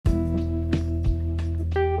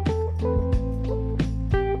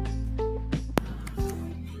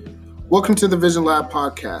Welcome to the Vision Lab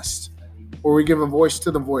podcast, where we give a voice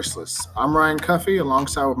to the voiceless. I'm Ryan Cuffey,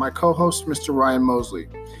 alongside with my co-host, Mr. Ryan Mosley.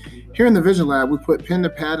 Here in the Vision Lab, we put pen to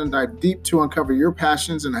pad and dive deep to uncover your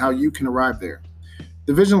passions and how you can arrive there.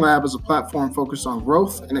 The Vision Lab is a platform focused on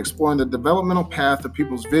growth and exploring the developmental path of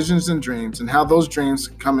people's visions and dreams and how those dreams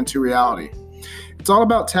can come into reality. It's all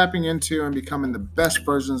about tapping into and becoming the best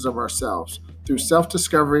versions of ourselves through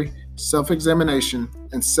self-discovery, self-examination,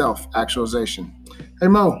 and self-actualization. Hey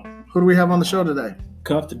Mo, who do we have on the show today?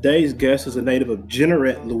 Cuff, today's guest is a native of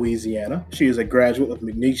Jeanerette, Louisiana. She is a graduate of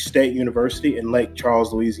McNeese State University in Lake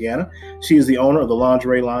Charles, Louisiana. She is the owner of the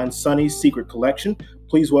lingerie line Sunni's Secret Collection.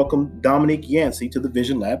 Please welcome Dominique Yancy to the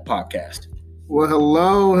Vision Lab podcast. Well,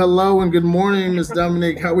 hello, and good morning, Miss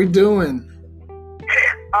Dominique. How we doing?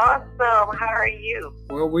 Awesome. How are you?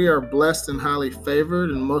 Well, we are blessed and highly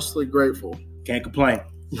favored and mostly grateful. Can't complain.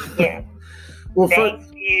 Yeah. Well, Thank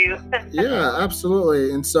you. Yeah,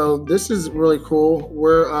 absolutely. And so this is really cool.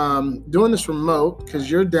 We're doing this remote because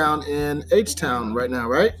you're down in H-Town right now,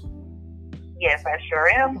 right? Yes, I sure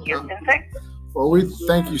am. Houston, Texas. Well, we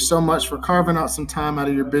thank you so much for carving out some time out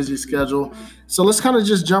of your busy schedule. So let's kind of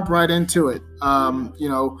just jump right into it.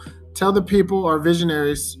 Tell the people, our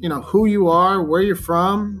visionaries, who you are, where you're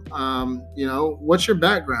from, what's your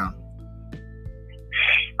background?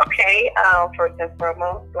 Okay, first and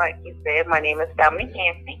foremost, like you said, my name is Dominique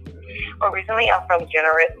Yancy. Originally, I'm from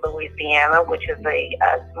Jeanerette, Louisiana, which is a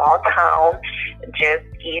small town just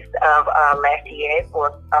east of Lafayette,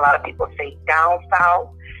 or a lot of people say down south.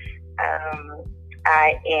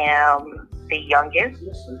 I am the youngest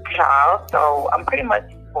child, so I'm pretty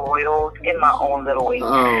much spoiled in my own little way.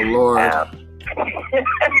 Oh, Lord.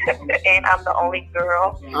 And I'm the only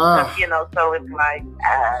girl, so it's like,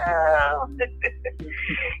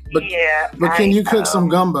 But can you cook some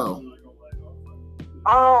gumbo?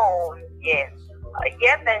 Oh, yes.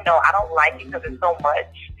 Yes and no. I don't like it because it's so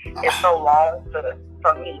much. It's so long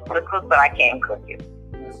for me to cook, but I can cook it.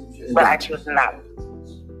 But I choose not.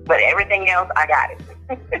 But everything else, I got it.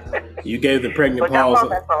 You gave the pregnant pause.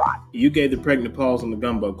 That's a lot. You gave the pregnant pause on the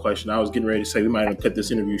gumbo question. I was getting ready to say we might have cut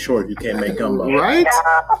this interview short if you can't make gumbo. Right?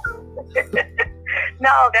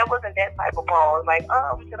 No, that wasn't that type of pause. Like,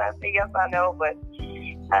 should I say yes or no? But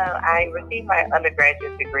I received my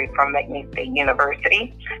undergraduate degree from McNeese State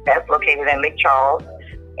University. That's located in Lake Charles.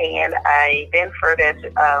 And I then furthered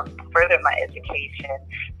my education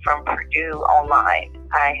from Purdue online.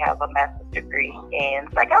 I have a master's degree in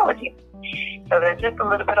psychology. So that's just a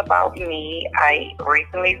little bit about me. I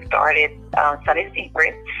recently started Sunni's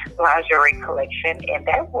Secret lingerie collection, and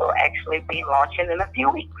that will actually be launching in a few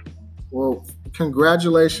weeks. Well,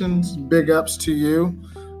 congratulations. Big ups to you.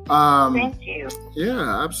 Thank you.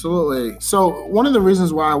 Yeah, absolutely. So one of the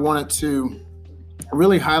reasons why I wanted to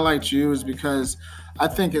really highlight you is because I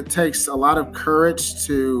think it takes a lot of courage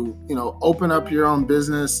to, open up your own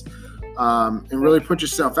business and really put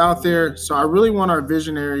yourself out there. So I really want our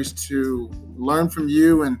visionaries to learn from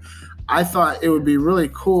you. And I thought it would be really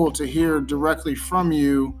cool to hear directly from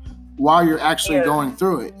you while you're actually going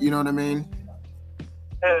through it. You know what I mean?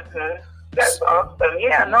 Mm-hmm. That's awesome.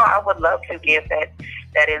 Yeah, no, I would love to give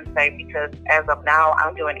that insight because as of now,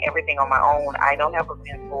 I'm doing everything on my own. I don't have a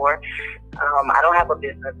mentor. I don't have a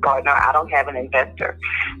business partner. I don't have an investor.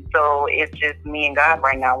 So it's just me and God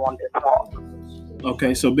right now on this walk.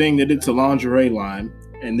 Okay, so being that it's a lingerie line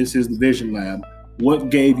and this is the Vision Lab, what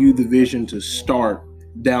gave you the vision to start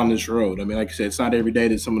down this road? I mean, like you said, it's not every day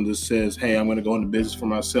that someone just says, hey, I'm going to go into business for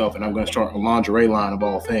myself and I'm going to start a lingerie line of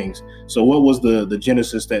all things. So what was the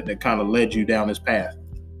genesis that kind of led you down this path?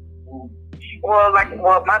 Well,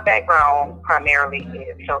 my background primarily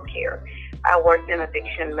is healthcare. I worked in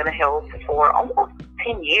addiction mental health for almost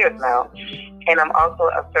 10 years now, and I'm also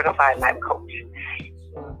a certified life coach.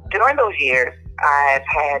 During those years, I've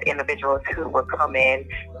had individuals who would come in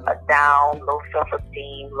down, low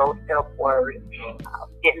self-esteem, low self-worth,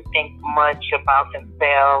 didn't think much about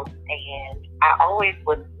themselves, and I always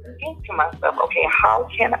would think to myself, okay, how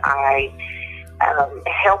can I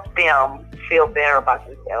help them feel better about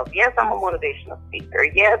themselves? Yes, I'm a motivational speaker.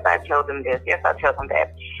 Yes, I tell them this. Yes, I tell them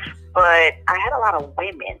that. But I had a lot of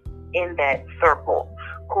women in that circle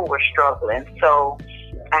who were struggling. So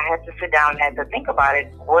I had to sit down and had to think about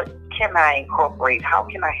it. What can I incorporate? How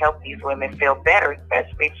can I help these women feel better,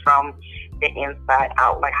 especially from the inside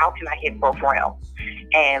out? Like, how can I hit both realms?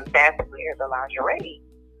 And that's where the lingerie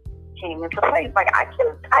came into place. Like,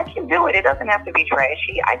 I can do it. It doesn't have to be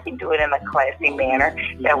trashy. I can do it in a classy manner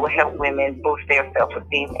that will help women boost their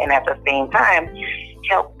self-esteem and at the same time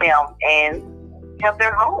help them and have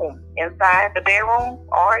their home inside the bedroom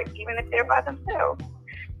or even if they're by themselves.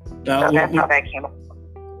 So that's how that came up.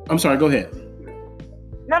 I'm sorry, go ahead.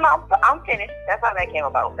 No, I'm finished. That's how that came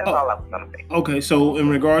about. That's all I was going to say. Okay, so in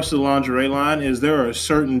regards to the lingerie line, is there a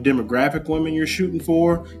certain demographic women you're shooting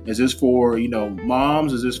for? Is this for,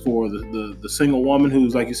 moms? Is this for the single woman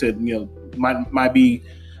who's, like you said, might be,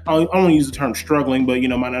 I don't want to use the term struggling, but,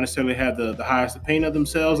 might not necessarily have the highest opinion of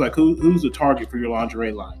themselves? Like, who's the target for your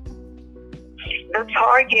lingerie line? The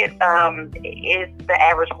target is the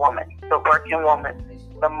average woman, the working woman,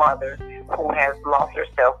 the mother who has lost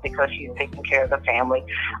herself because she's taking care of the family.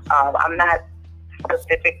 I'm not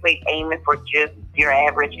specifically aiming for just your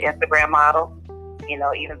average Instagram model,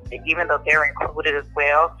 even though they're included as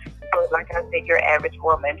well. But like I said, your average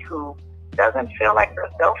woman who doesn't feel like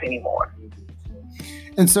herself anymore.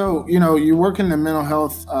 And so, you work in the mental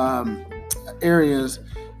health areas,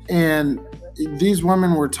 and these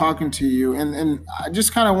women were talking to you, and I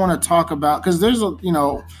just kind of want to talk about, because there's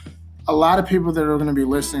a lot of people that are going to be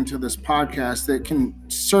listening to this podcast that can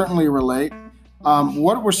certainly relate.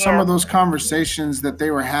 What were some of those conversations that they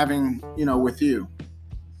were having, with you?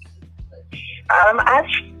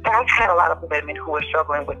 I've had a lot of women who are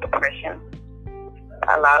struggling with depression.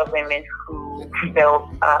 A lot of women who felt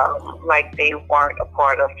like they weren't a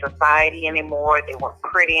part of society anymore. They weren't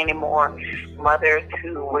pretty anymore. Mothers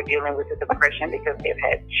who were dealing with the depression because they've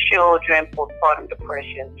had children, postpartum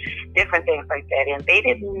depression, different things like that. And they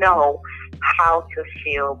didn't know how to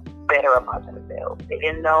feel better about themselves. They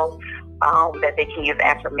didn't know that they can use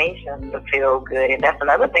affirmations to feel good. And that's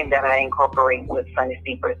another thing that I incorporate with Sunni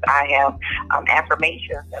Secrets. I have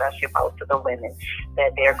affirmations that I ship out to the women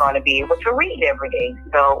that they're going to be able to read every day.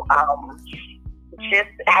 So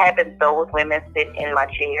just having those women sit in my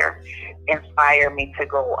chair inspire me to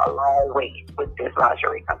go a long way with this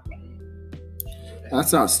lingerie company.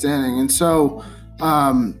 That's outstanding. And so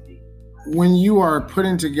when you are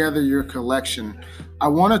putting together your collection, I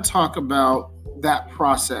want to talk about that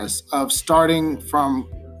process of starting from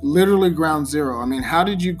literally ground zero. I mean, how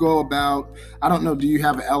did you go about, I don't know, do you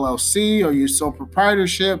have an LLC or you sole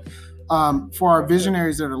proprietorship? For our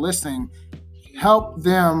visionaries that are listening, help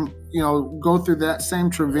them, go through that same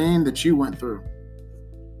travail that you went through.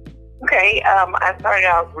 Okay, I started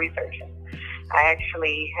out researching. I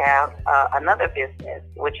actually have another business,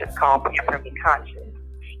 which is called Pamper Me Conscious.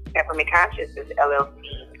 Pamper Me Conscious is LLC,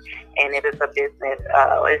 and it is a business,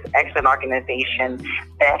 it's actually an organization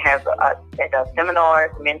that that does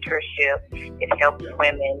seminars, mentorship. It helps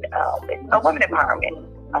women, it's a women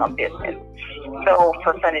empowerment business. So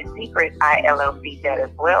for Sunni Secrets, I LLC that as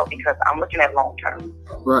well because I'm looking at long term.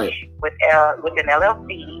 Right. With an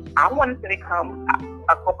LLC, I wanted to become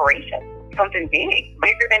a corporation, something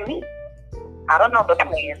bigger than me. I don't know the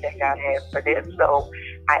plans that God has for this, so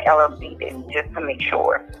I LLC this just to make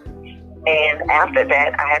sure. And after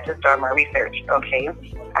that, I had to start my research. Okay,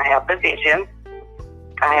 I have the vision,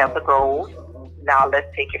 I have the goals. Now let's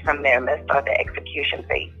take it from there. Let's start the execution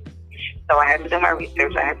phase. So I had to do my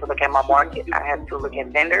research. I had to look at my market. I had to look at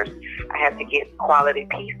vendors. I had to get quality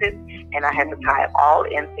pieces, and I had to tie it all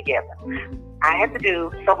in together. I had to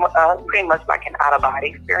do pretty much like an out-of-body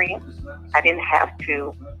experience. I didn't have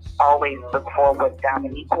to always look for what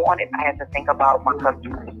Dominique wanted. I had to think about my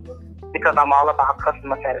customers because I'm all about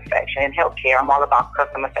customer satisfaction. In healthcare, I'm all about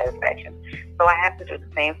customer satisfaction. So I have to do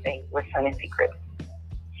the same thing with Sunni Secrets.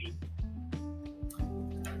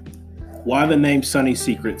 Why the name Sunni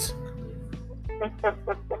Secrets?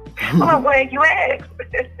 Well, where you asked.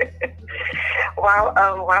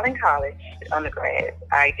 While in college, undergrad,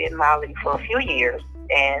 I did modeling for a few years,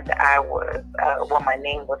 and I was, my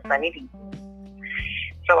name was Sunny D.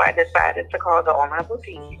 So I decided to call the online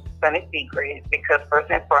boutique Sunni Secrets because first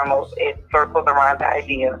and foremost, it circles around the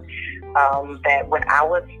idea that when I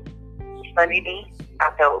was Sunny D,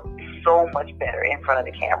 I felt so much better in front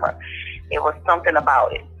of the camera. It was something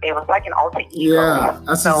about it. It was like an alter ego. Yeah,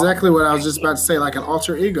 that's exactly what I was just about to say, like an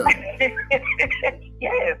alter ego.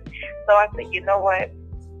 Yes. So I said, you know what?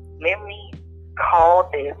 Let me call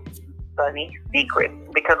this Sunni Secrets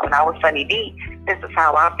because when I was Sunny D, this is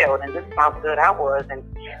how I felt and this is how good I was, and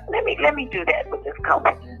let me do that with this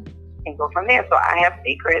company and go from there. So I have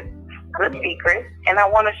secrets, good secrets, and I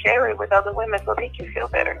want to share it with other women so they can feel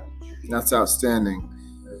better. That's outstanding.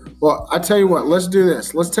 Well, I tell you what, let's do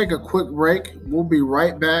this. Let's take a quick break. We'll be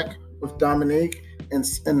right back with Dominique and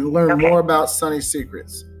learn more about Sunni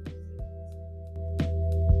Secrets.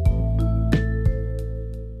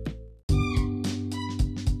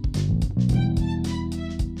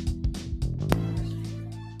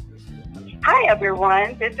 Hi,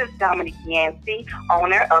 everyone. This is Dominique Yancy,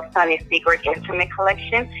 owner of Sunni Secret Intimate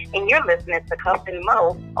Collection, and you're listening to Cuff and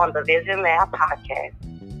Mo on the Vision Lab podcast.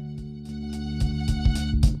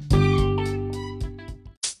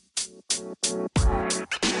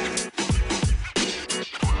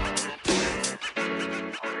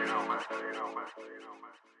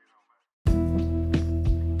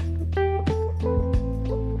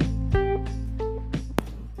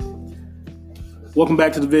 Welcome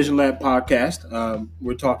back to the Vision Lab podcast.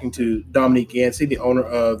 We're talking to Dominique Yancy, the owner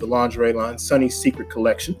of the lingerie line, Sunni's Secret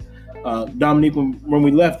Collection. Dominique, when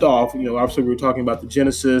we left off, obviously we were talking about the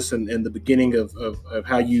genesis and the beginning of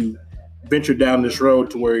how you ventured down this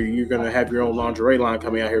road to where you're going to have your own lingerie line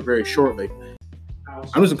coming out here very shortly.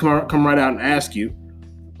 I'm just going to come right out and ask you,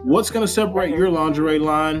 what's going to separate your lingerie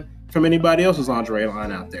line from anybody else's lingerie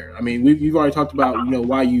line out there? I mean, you've already talked about,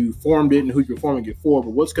 why you formed it and who you're forming it for, but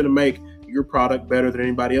what's going to make your product better than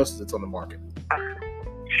anybody else's that's on the market?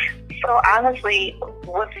 So honestly,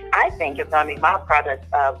 what I think is going to make my product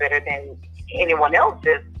better than anyone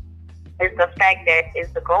else's is the fact that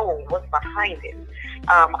it's the goal, what's behind it.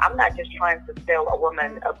 I'm not just trying to sell a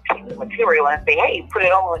woman a piece of material and say, hey, put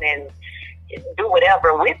it on and do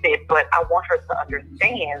whatever with it, but I want her to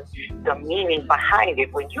understand the meaning behind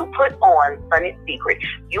it. When you put on Sunni's Secret,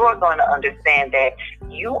 you are going to understand that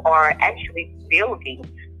you are actually building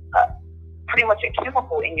pretty much a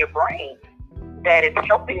chemical in your brain that is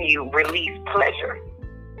helping you release pleasure.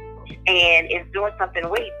 And it's doing something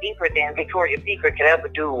way deeper than Victoria's Secret could ever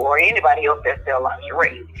do, or anybody else that sells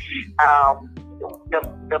lingerie.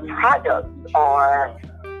 The products are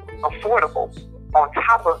affordable. On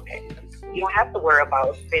top of it, you don't have to worry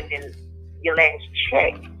about spending your last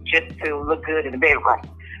check just to look good in the bedroom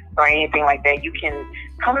or anything like that. You can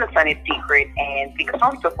come to Sunni's Secret and be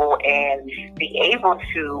comfortable and be able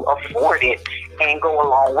to afford it and go a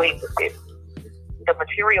long way with it. The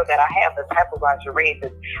material that I have, the type of lingerie,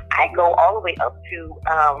 I go all the way up to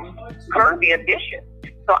curvy edition.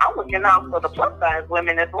 So I'm looking out for the plus size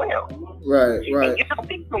women as well. Right. And you don't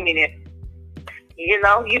see too many. You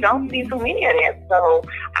don't see too many of that. So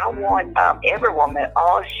I want every woman,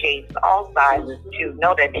 all shapes, all sizes, to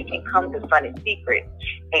know that they can come to Sunni's Secret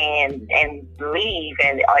and leave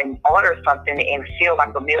and order something and feel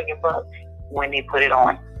like $1 million when they put it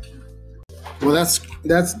on. Well, that's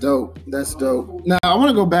dope. That's dope. Now, I want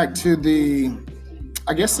to go back to the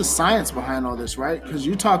science behind all this, right? Because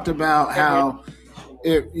you talked about how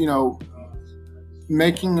it,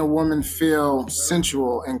 making a woman feel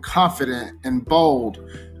sensual and confident and bold,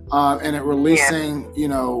 and it releasing,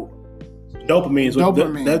 dopamine.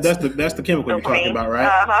 Dopamine. That's the chemical you're talking about,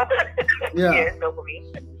 right? Yeah. Yeah,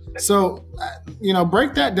 dopamine. So,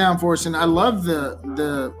 break that down for us. And I love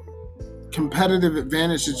the competitive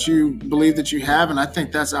advantage that you believe that you have, and I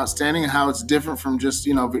think that's outstanding, and how it's different from just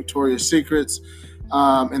Victoria's Secrets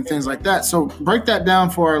and things like that. So break that down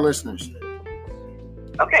for our listeners.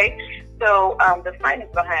 Okay, so the science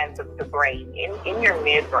behind the brain, in your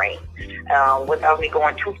midbrain, without me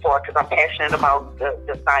going too far, because I'm passionate about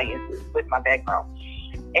the science with my background.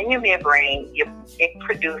 In your midbrain, it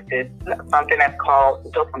produces something that's called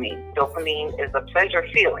dopamine. Dopamine is a pleasure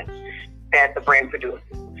feeling that the brain produces.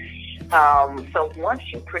 So once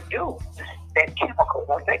you produce that chemical,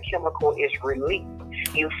 once that chemical is released,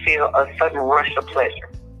 you feel a sudden rush of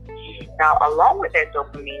pleasure. Now, along with that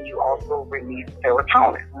dopamine, you also release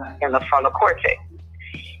serotonin in the frontal cortex.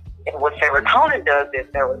 And what serotonin does is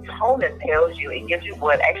serotonin tells you, it gives you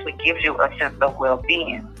a sense of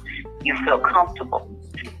well-being. You feel comfortable.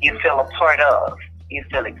 You feel a part of. You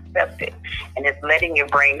feel accepted. And it's letting your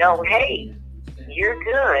brain know, hey, you're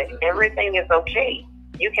good. Everything is okay.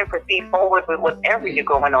 You can proceed forward with whatever you're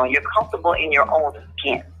going on. You're comfortable in your own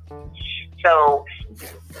skin. So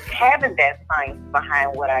having that science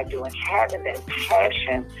behind what I do and having that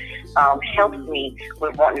passion helps me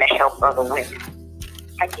with wanting to help other women.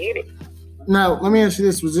 I get it. Now, let me ask you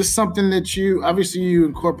this. Was this something that you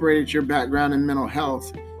incorporated your background in mental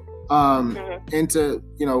health into,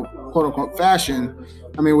 quote unquote fashion?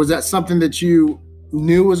 I mean, was that something that you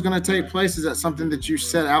knew was going to take place? Is that something that you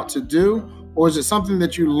set out to do? Or is it something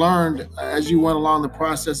that you learned as you went along the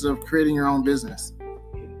process of creating your own business?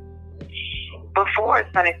 Before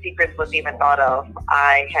Sunni's Secrets was even thought of,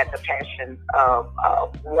 I had the passion of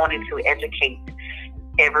wanting to educate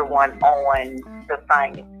everyone on the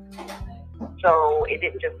science. So it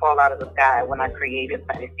didn't just fall out of the sky when I created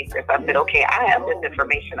Sunni's Secrets. I said, okay, I have this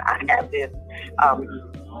information, I have this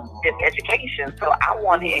education, so I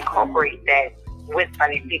want to incorporate that with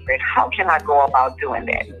Sunni's Secret. How can I go about doing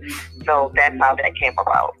that? So that's how that came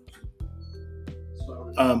about.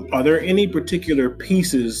 Are there any particular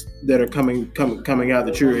pieces that are coming out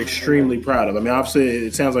that you're extremely proud of? I mean, obviously,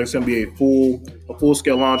 it sounds like it's going to be a full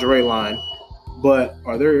scale lingerie line, but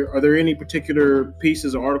are there any particular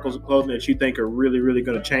pieces or articles of clothing that you think are really, really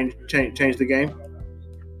going to change the game?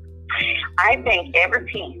 I think every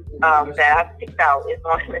piece that I picked out is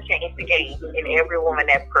going to change the game in every woman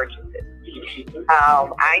that purchases.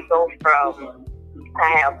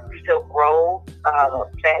 I have silk rolls,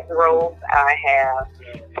 satin rolls, I have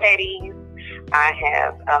petties, I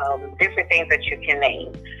have different things that you can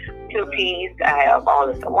name. Two-piece, I have all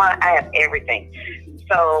this one, I have everything.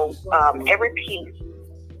 So every piece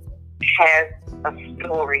has a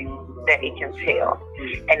story that it can tell.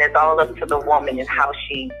 And it's all up to the woman and how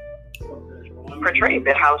she portrays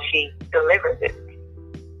it, how she delivers it.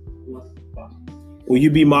 Will you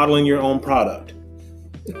be modeling your own product?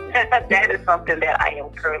 That is something that I am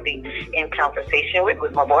currently in conversation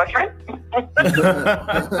with my boyfriend.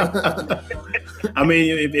 I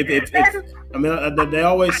mean, they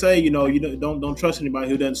always say, you don't trust anybody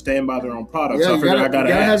who doesn't stand by their own product. Yeah, so I figured I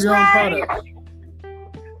gotta have your own product.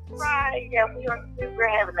 Right. Yeah, we're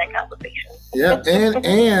having that conversation. Yeah,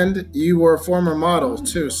 and you were a former model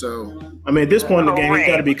too, so I mean, at this point in the game, he's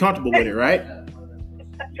got to be comfortable with it, right?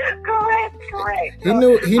 Correct. He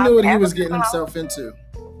knew what he was getting himself into.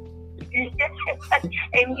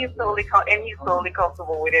 and he's totally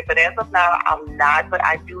comfortable with it. But as of now, I'm not. But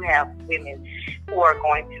I do have women who are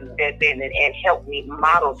going to step in and help me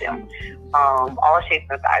model them, all shapes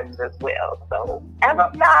and sizes as well. So as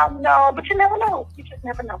of now, no. But you never know. You just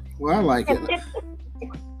never know. Well, I like it.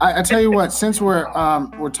 I tell you what. Since we're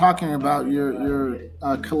talking about your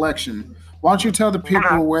collection, why don't you tell the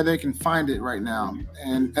people where they can find it right now,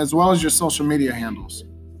 and as well as your social media handles.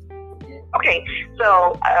 Okay,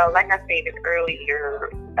 so like I stated earlier,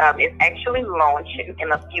 it's actually launching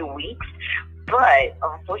in a few weeks. But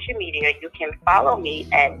on social media, you can follow me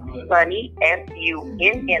at Sunni, Sunni,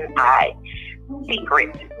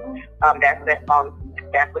 Secret.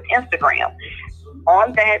 That's with Instagram.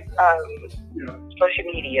 On that social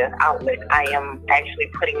media outlet, I am actually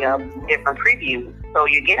putting up different previews. So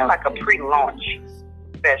you're getting like a pre-launch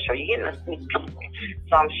special. You're getting a sneak peek.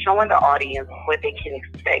 So I'm showing the audience what they can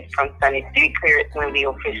expect from Sunni Secret when we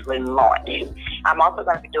officially launch. I'm also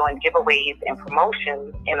going to be doing giveaways and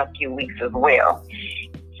promotions in a few weeks as well.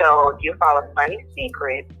 So if you follow Sunni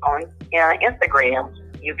Secret on Instagram,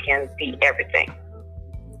 you can see everything.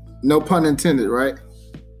 No pun intended, right?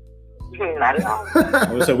 Not at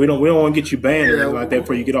all. So we don't want to get you banned or anything like that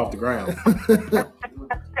before you get off the ground.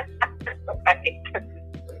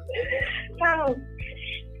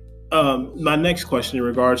 My next question in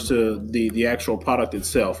regards to the actual product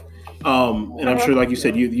itself, and I'm sure, like you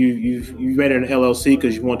said, you've made it an LLC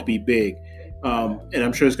because you want to be big, and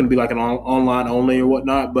I'm sure it's going to be like an online only or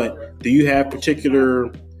whatnot. But do you have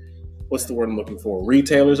particular, what's the word I'm looking for?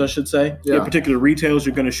 Retailers, I should say. Yeah. Particular retailers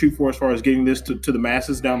you're going to shoot for as far as getting this to the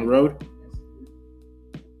masses down the road?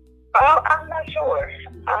 I'm not sure.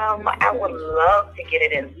 I would love to get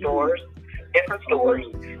it in stores, different stores,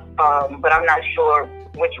 but I'm not sure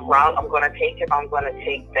which route I'm going to take. If I'm going to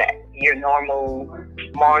take your normal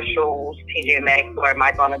Marshalls, TJ Maxx, or am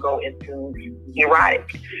I going to go into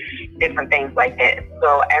erotic, different things like that.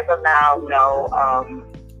 So as of now, no.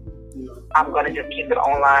 I'm going to just keep it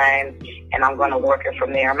online, and I'm going to work it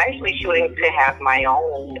from there. I'm actually shooting to have my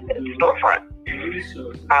own storefront.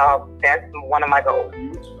 That's one of my goals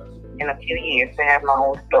in a few years, to have my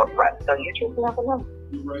own storefront. So you just never know.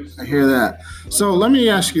 I hear that. So let me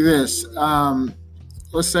ask you this.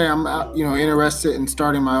 Let's say I'm interested in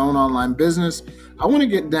starting my own online business. I want to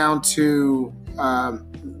get down to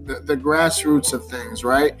the grassroots of things,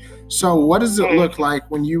 right? So what does it look like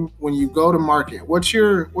when you go to market? What's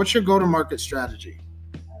your go-to-market strategy?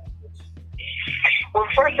 Well,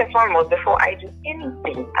 first and foremost, before I do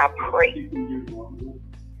anything, I pray.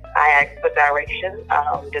 I ask for direction,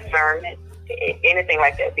 discernment, anything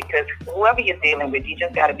like that, because whoever you're dealing with, you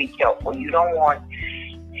just got to be careful. You don't want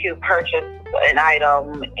to purchase an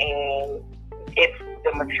item and if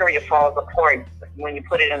the material falls apart when you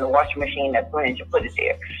put it in the washing machine, that's when you put it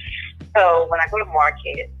there. So when I go to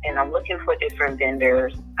market and I'm looking for different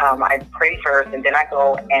vendors, I pray first, and then I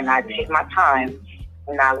go and I take my time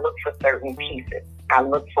and I look for certain pieces. I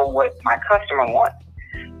look for what my customer wants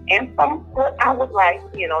and what I would like,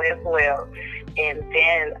 as well. And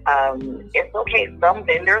then it's okay. Some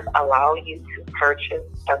vendors allow you to purchase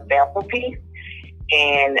a sample piece,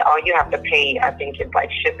 and all you have to pay, I think, is like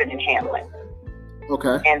shipping and handling.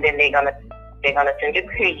 Okay. And then they're gonna send it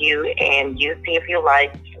to you, and you see if you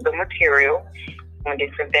like the material and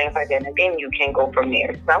different things like that, and then you can go from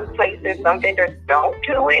there. Some places, some vendors don't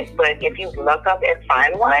do it, but if you look up and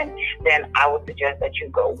find one, then I would suggest that you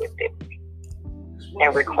go with it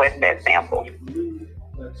and request that sample.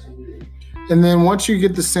 And then once you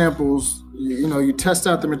get the samples, you test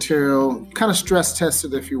out the material, kind of stress test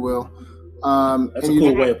it, if you will. That's a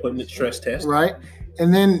cool way of putting it, stress test. Right.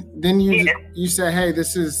 And then you say, hey,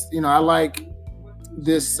 this is, I like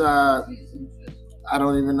this, I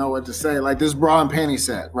don't even know what to say, like this bra and panty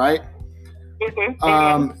set, right?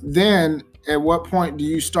 Mm-hmm. Then at what point do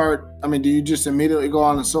you start? I mean, do you just immediately go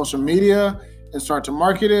on social media and start to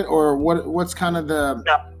market it, or what's kind of the?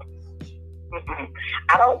 No.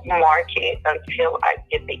 I don't market until I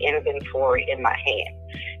get the inventory in my hand.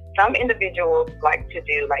 Some individuals like to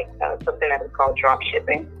do something that is called drop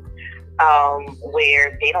shipping,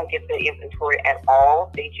 where they don't get the inventory at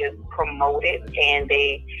all. They just promote it, and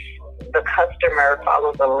the customer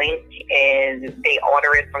follows a link and they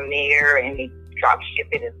order it from there, and they drop ship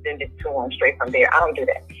it and send it to them straight from there. I don't do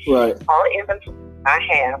that. Right. All inventory I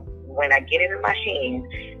have, when I get it in my hand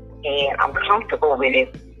and I'm comfortable with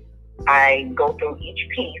it, I go through each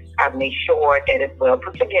piece. I make sure that it's well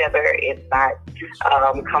put together. It's not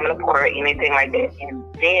coming apart or anything like that. And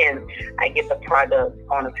then I get the product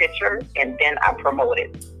on a picture, and then I promote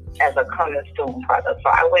it as a coming soon product. So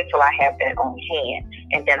I wait till I have that on hand,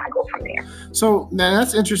 and then I go from there. So now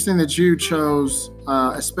that's interesting that you chose,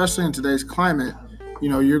 especially in today's climate,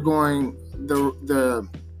 you're going the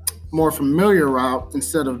more familiar route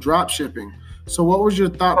instead of drop shipping. So what was your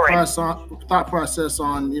thought process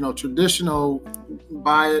on traditional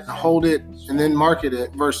buy it, hold it, and then market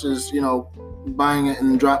it versus buying it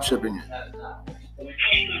and drop shipping it?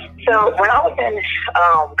 So when I was in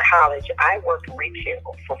college, I worked retail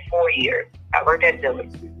for 4 years. I worked at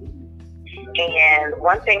Dominique. And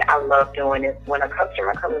one thing I love doing is when a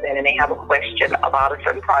customer comes in and they have a question about a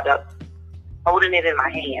certain product, holding it in my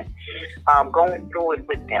hand, going through it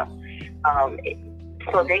with them.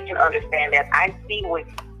 So they can understand that I see what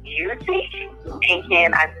you see,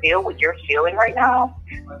 and I feel what you're feeling right now.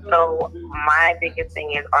 So my biggest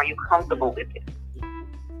thing is, are you comfortable with it?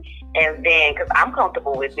 And then, because I'm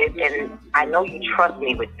comfortable with it, and I know you trust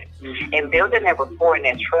me with it. And building that rapport and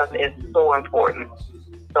that trust is so important.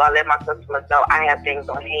 So I let my customers know I have things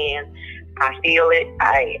on hand. I feel it.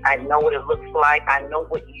 I know what it looks like. I know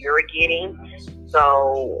what you're getting.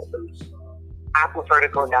 So I prefer to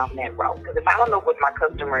go down that route, because if I don't know what my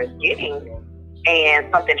customer is getting and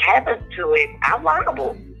something happens to it, I'm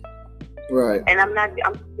liable. Right. And I'm not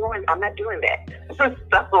doing that. So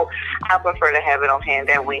I prefer to have it on hand.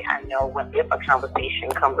 That way I know if a conversation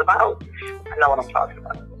comes about, I know what I'm talking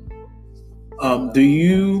about. Let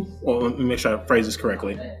me make sure I phrase this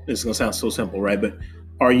correctly. This is going to sound so simple, right? But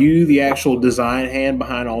are you the actual design hand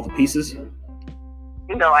behind all the pieces?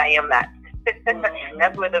 No, I am not.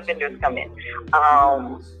 That's where the vendors come in.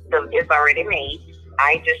 It's already made.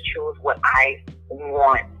 I just choose what I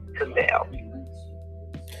want to sell.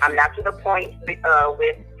 I'm not to the point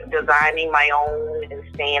with designing my own and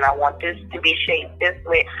saying I want this to be shaped this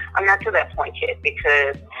way. I'm not to that point yet,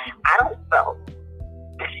 because I don't sew.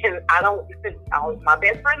 My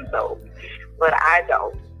best friend sews, but I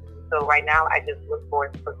don't. So right now I just look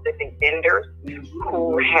for specific vendors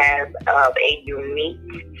who have a unique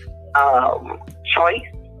choice,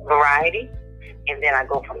 variety, and then I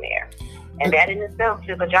go from there. And that in itself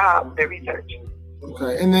is a job, the research.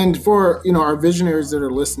 Okay, and then for our visionaries that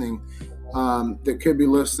are listening, that could be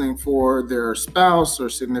listening for their spouse or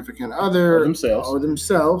significant other or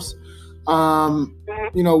themselves,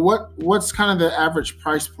 what's kind of the average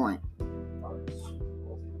price point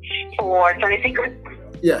for Sunni Secret?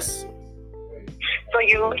 Yes. So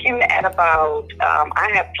you're looking at about,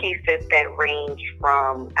 I have pieces that range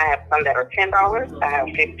from, I have some that are $10, I have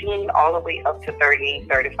 $15, all the way up to $30,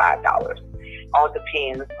 $35. All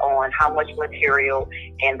depends on how much material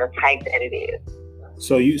and the type that it is.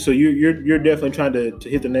 So you're definitely trying to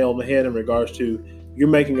hit the nail on the head in regards to, you're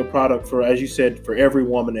making a product for, as you said, for every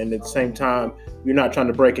woman, and at the same time, you're not trying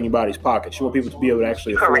to break anybody's pockets. You want people to be able to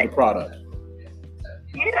actually afford the product.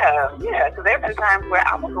 Yeah, because there have been times where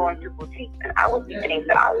I would go into boutiques and I would see things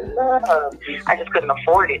that I love. I just couldn't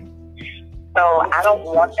afford it. So I don't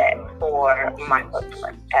want that for my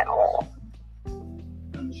husband at all.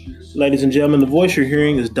 Ladies and gentlemen, the voice you're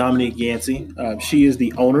hearing is Dominique Yancy. She is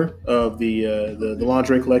the owner of the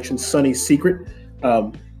lingerie collection, Sunni Secret.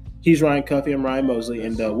 He's Ryan Cuffey, I'm Ryan Mosley,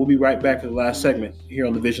 and we'll be right back to the last segment here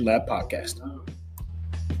on the Vision Lab podcast.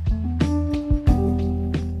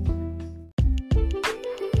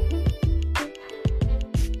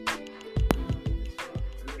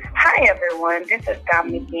 Hi everyone, this is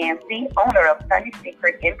Dominique Yancy, owner of Sunni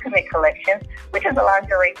Secret Intimate Collection, which is a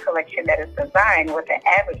lingerie collection that is designed with the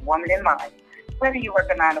average woman in mind. Whether you work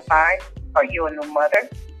a 9 to 5 or you're a new mother,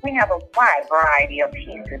 we have a wide variety of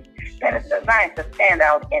pieces that is designed to stand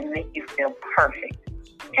out and make you feel perfect.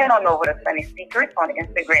 Head on over to Sunni Secret on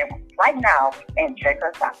Instagram right now and check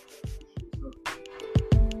us out.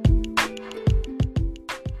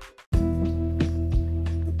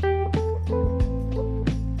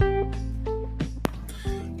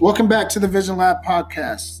 Welcome back to the Vision Lab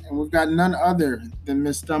podcast, and we've got none other than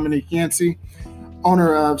Miss Dominique Yancy,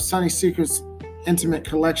 owner of Sunni Secrets Intimate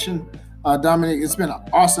Collection. Dominique, it's been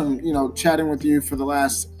awesome, chatting with you for the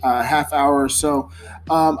last half hour or so.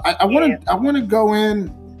 I want to go in.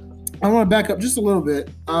 I want to back up just a little bit.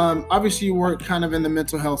 Obviously, you work kind of in the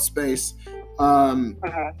mental health space.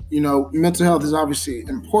 Mental health is obviously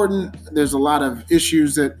important. There's a lot of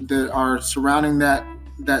issues that are surrounding that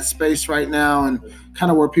space right now, and kind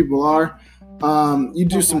of where people are. You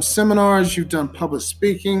do some seminars. You've done public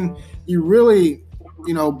speaking. You really,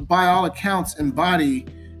 by all accounts, embody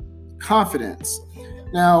confidence.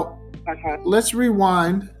 Now, let's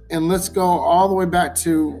rewind and let's go all the way back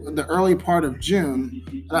to the early part of June.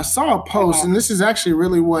 And I saw a post, and this is actually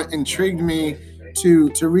really what intrigued me to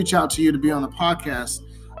reach out to you to be on the podcast.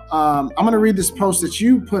 I'm going to read this post that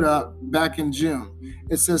you put up back in June.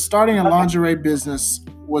 It says, starting a lingerie business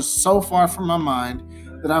was so far from my mind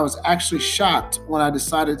that I was actually shocked when I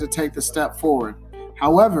decided to take the step forward.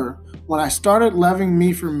 However, when I started loving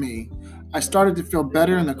me for me, I started to feel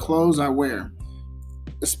better in the clothes I wear,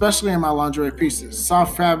 especially in my lingerie pieces,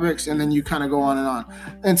 soft fabrics, and then you kind of go on and on.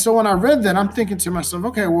 And so when I read that, I'm thinking to myself,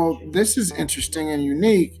 okay, well, this is interesting and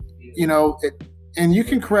unique, and you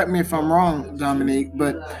can correct me if I'm wrong, Dominique,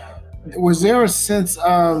 but was there a sense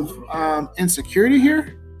of insecurity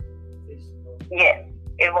here? Yes,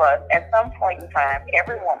 it was. At some point in time,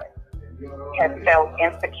 every woman has felt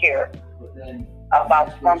insecure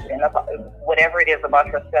about something, about whatever it is about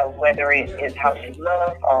herself, whether it is how she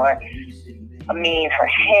looks or, her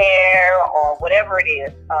hair or whatever it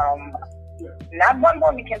is. Not one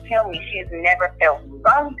woman can tell me she has never felt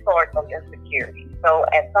some sort of insecurity. So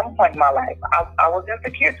at some point in my life, I was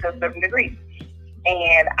insecure to a certain degree.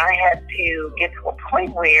 And I had to get to a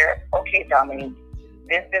point where, okay, Dominique,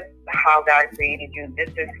 this is how God created you.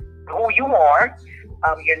 This is who you are.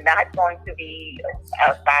 You're not going to be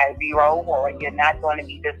a size 0, or you're not going to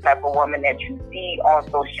be this type of woman that you see on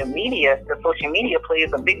social media. The social media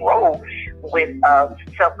plays a big role with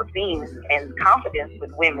self-esteem and confidence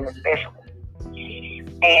with women especially.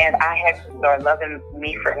 And I had to start loving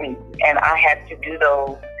me for me. And I had to do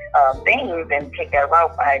those things and take that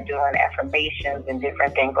route by doing affirmations and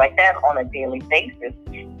different things like that on a daily basis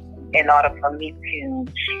in order for me to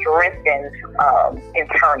strengthen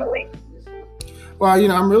internally. Well,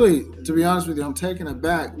 I'm really, to be honest with you, I'm taken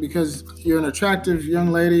aback because you're an attractive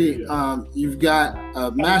young lady. You've got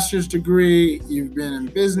a master's degree. You've been in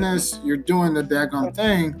business. You're doing the daggone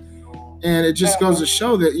thing. And it just goes to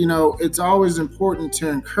show that, it's always important to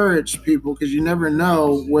encourage people because you never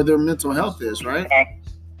know where their mental health is, right?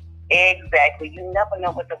 Exactly. You never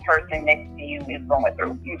know what the person next to you is going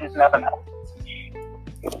through. You just never know.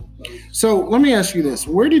 So let me ask you this.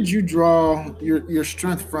 Where did you draw your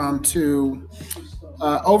strength from to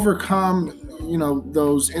overcome,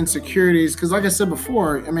 those insecurities? Because like I said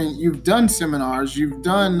before, you've done seminars, you've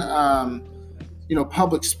done,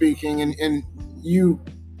 public speaking, and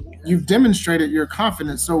you've demonstrated your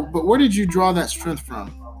confidence. So, but where did you draw that strength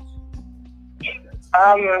from?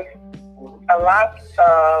 A lot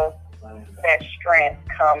of that strength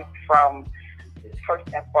comes from, first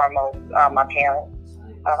and foremost, my parents.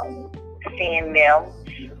 Seeing them,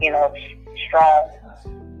 strong,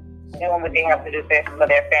 doing what they have to do for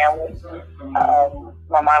their family.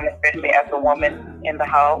 My mom, especially as a woman in the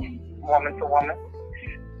house, woman to woman.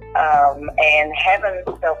 And having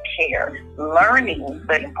self-care, learning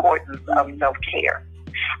the importance of self-care.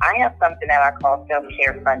 I have something that I call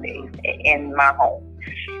self-care Sundays in my home.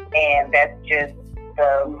 And that's just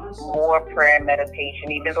the more prayer and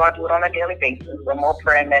meditation, even though I do it on a daily basis, the more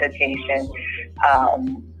prayer and meditation,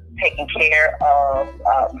 taking care of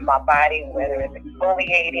my body, whether it's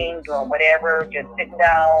exfoliating, doing whatever, just sitting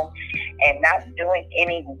down and not doing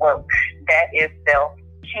any work. That is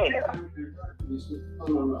self-care.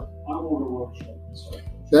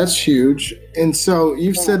 That's huge. And so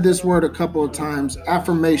you've said this word a couple of times,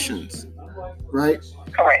 affirmations, right?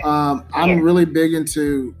 Correct. I'm really big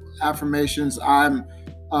into affirmations. I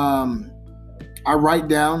write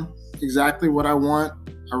down exactly what I want.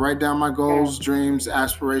 I write down my goals, dreams,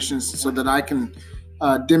 aspirations, so that I can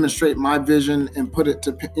demonstrate my vision and put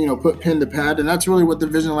pen to pad. And that's really what the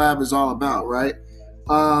Vision Lab is all about, right?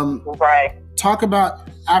 Right. Talk about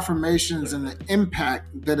affirmations and the impact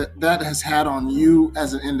that has had on you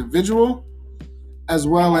as an individual, as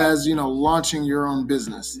well as, launching your own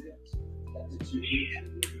business.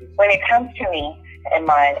 When it comes to me and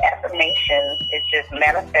my affirmations, it's just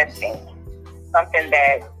manifesting something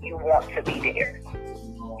that you want to be there.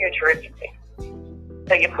 You're drifting.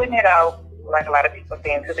 So you're putting it out, like a lot of people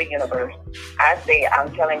say, into the universe. I say,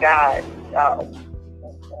 I'm telling God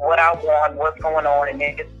what I want, what's going on, and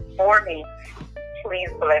then just for me, please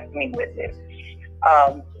bless me with it.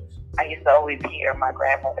 I used to always hear my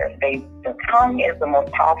grandmother say, the tongue is the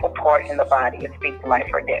most powerful part in the body. It speaks life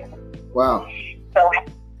or death. Wow.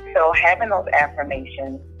 So having those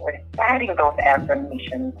affirmations, reciting those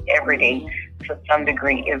affirmations every day to some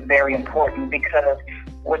degree is very important, because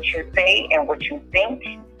what you say and what you think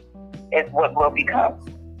is what will become.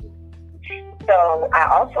 So I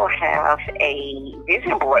also have a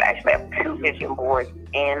vision board. Actually, I have 2 vision boards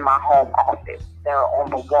in my home office. They're on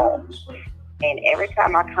the wall. And every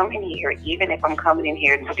time I come in here, even if I'm coming in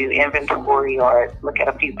here to do inventory or look at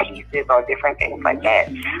a few pieces or different things like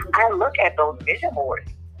that, I look at those vision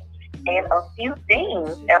boards. And a few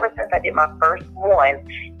things, ever since I did my first one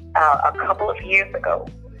a couple of years ago,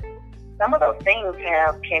 some of those things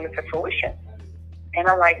have came into fruition. And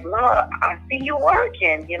I'm like, Lord, I see you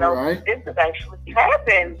working. Right. This has actually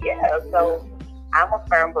happened. Yeah. So I'm a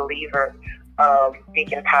firm believer of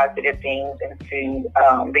speaking positive things into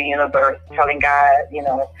the universe, telling God,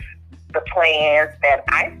 the plans that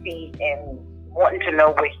I see, and wanting to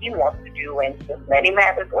know what He wants to do, and just let Him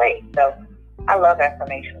have His way. So I love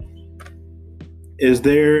affirmations. Is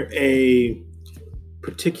there a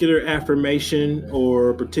particular affirmation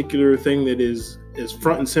or a particular thing that is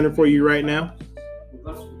front and center for you right now?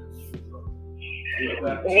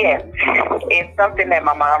 Yes, it's something that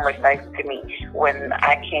my mom recites to me when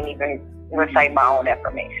I can't even recite my own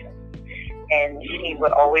affirmation. And she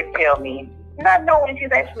would always tell me, not knowing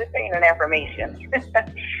she's actually saying an affirmation,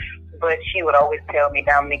 but she would always tell me,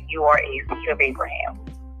 Dominique, you are a seed of Abraham.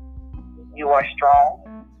 You are strong.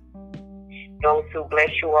 Those who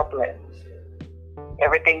bless you are blessed.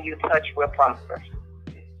 Everything you touch will prosper.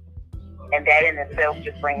 And that in itself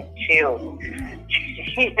just brings chills,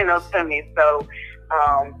 to me. So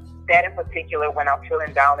that in particular, when I'm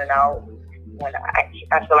feeling down and out, when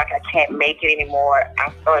I feel like I can't make it anymore,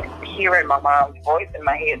 I start hearing my mom's voice in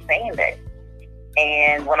my head saying that.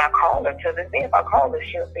 And when I call her, to this day, if I call her,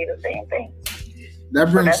 she'll say the same thing.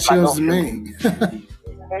 That brings chills to me.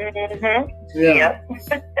 Mm-hmm. Yeah.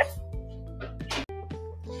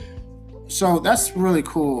 So that's really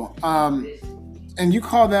cool. And you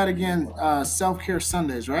call that again Self-Care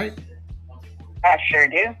Sundays, right? I sure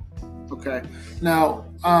do. Okay. Now,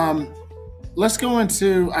 let's go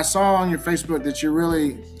into, I saw on your Facebook that you're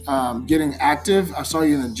really getting active. I saw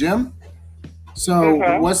you in the gym.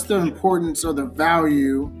 So what's the importance or the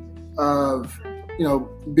value of,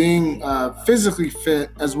 being physically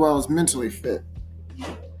fit as well as mentally fit?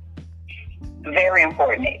 Very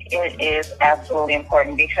important. It is absolutely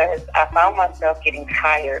important, because I found myself getting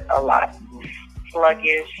tired a lot,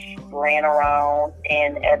 sluggish, laying around,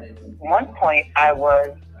 and at one point I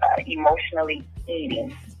was emotionally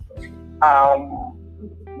eating.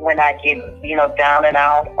 When I get, down and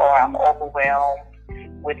out, or I'm overwhelmed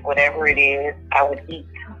with whatever it is, I would eat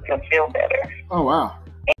to feel better. Oh, wow.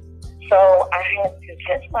 So I had to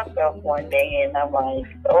catch myself one day, and I'm like,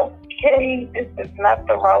 okay, this is not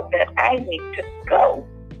the route that I need to go.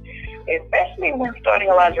 Especially when starting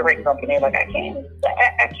a lingerie company, like I can't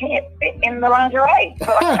fit in the lingerie,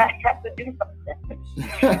 so I have to do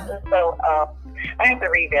something. So I have to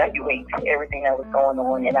reevaluate everything that was going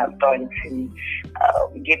on, and I'm starting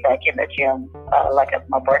to get back in the gym.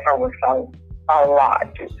 My boyfriend works out a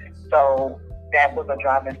lot, so that was a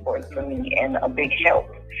driving force for me and a big help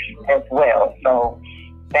as well. So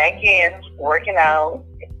back in working out,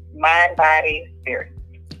 mind, body, spirit.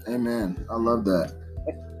 Amen. I love that.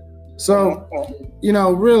 So,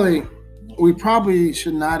 really, we probably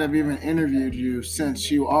should not have even interviewed you, since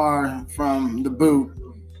you are from the boot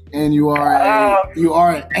and you are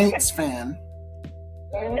an Aints fan.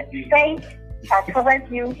 Saints. I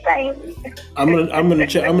correct you, Saints. I'm gonna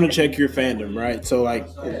check your fandom, right? So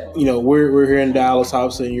we're here in Dallas,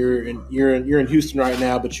 obviously, and you're in Houston right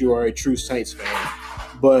now, but you are a true Saints fan.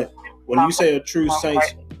 But when you say a true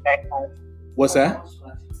Saints, what's that?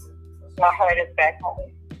 My heart is back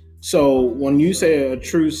home. So when you say a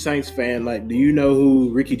true Saints fan, do you know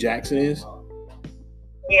who Ricky Jackson is?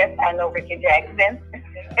 Yes, I know Ricky Jackson.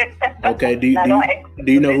 Okay. Do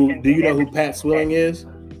you know who Pat Swilling is?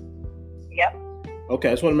 Yep. Okay,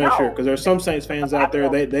 I just want to make sure, because there are some Saints fans out there,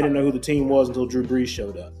 they didn't know who the team was until Drew Brees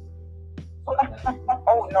showed up.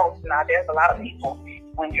 Oh no, there's a lot of people.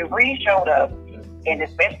 When Drew Brees showed up, and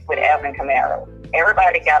especially with Alvin Kamara,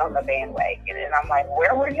 everybody got on the bandwagon, and I'm like,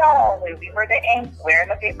 where were y'all when we were the Aints wearing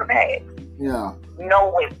the paper bags? Yeah.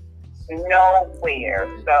 Nowhere.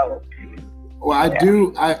 So. Well,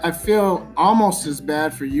 I feel almost as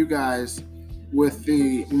bad for you guys with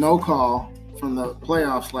the no call from the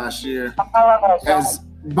playoffs last year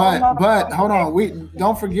But hold on, we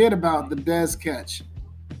don't forget about the Dez catch.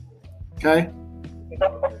 Okay.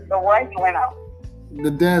 The what went out?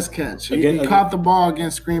 The Dez catch. He caught the ball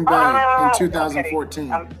against Green Bay in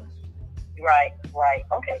 2014. Okay. Right.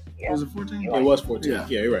 Okay. Yeah. Was it 14? It was 14. Yeah,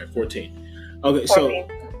 you're right. 14. Okay,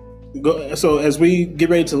 14. So as we get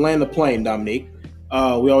ready to land the plane, Dominique,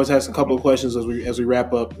 we always ask a couple of questions as we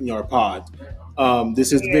wrap up our pod.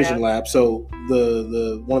 This is the Vision Lab. So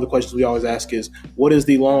the one of the questions we always ask is, what is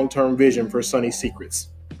the long-term vision for Sunni Secrets?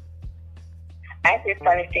 I see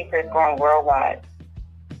Sunni Secrets going worldwide.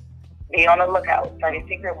 Be on the lookout. Sunni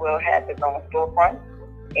Secret will have its own storefront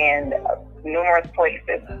in numerous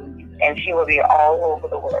places, and she will be all over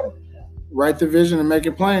the world. Write the vision and make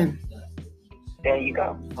it plain. There you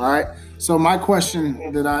go. All right. So my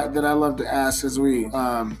question that I love to ask as we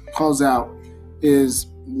close out is,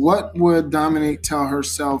 what would Dominique tell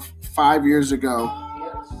herself 5 years ago?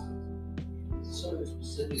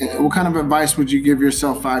 What kind of advice would you give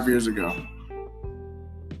yourself 5 years ago?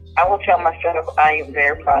 I will tell myself I am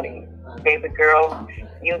very proud of you. Baby girl,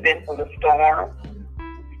 you've been through the storm.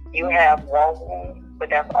 You have war wounds, but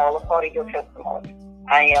that's all a part of your testimony.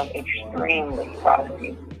 I am extremely proud of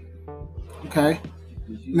you. Okay.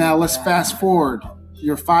 Now let's fast forward.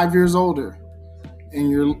 You're 5 years older, and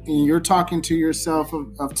you're talking to yourself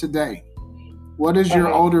of today. What does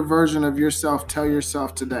your older version of yourself tell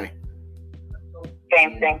yourself today?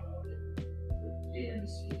 Same thing.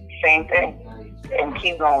 And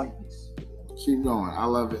keep going. Keep going. I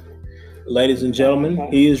love it. Ladies and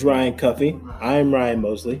gentlemen, he is Ryan Cuffey. I am Ryan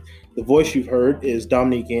Mosley. The voice you've heard is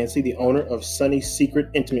Dominique Yancy, the owner of Sunni Secret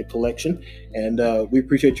Intimate Collection. And we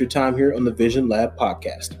appreciate your time here on the Vision Lab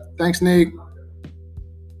podcast. Thanks, Nick.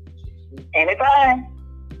 Anytime.